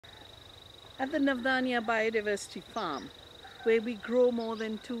At the Navdanya Biodiversity Farm, where we grow more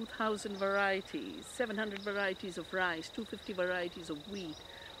than 2,000 varieties, 700 varieties of rice, 250 varieties of wheat,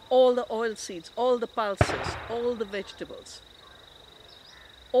 all the oilseeds, all the pulses, all the vegetables.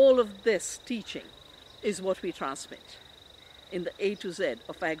 All of this teaching is what we transmit in the A to Z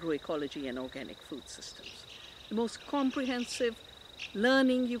of agroecology and organic food systems. The most comprehensive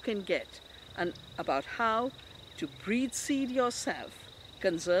learning you can get about how to breed seed yourself,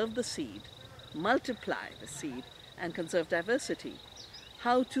 conserve the seed, multiply the seed, and conserve diversity.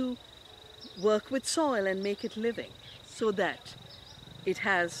 How to work with soil and make it living so that it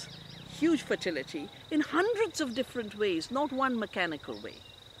has huge fertility in hundreds of different ways, not one mechanical way.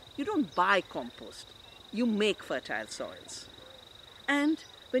 You don't buy compost, you make fertile soils. And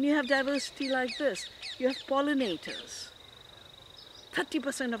when you have diversity like this, you have pollinators.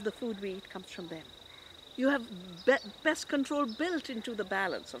 30% of the food we eat comes from them. You have pest control built into the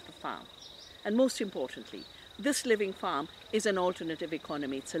balance of the farm. And most importantly, this living farm is an alternative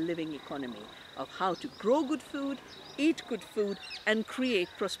economy. It's a living economy of how to grow good food, eat good food, and create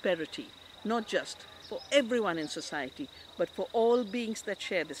prosperity, not just for everyone in society, but for all beings that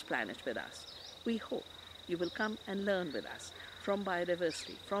share this planet with us. We hope you will come and learn with us from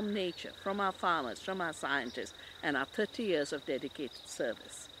biodiversity, from nature, from our farmers, from our scientists, and our 30 years of dedicated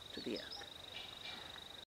service to the earth.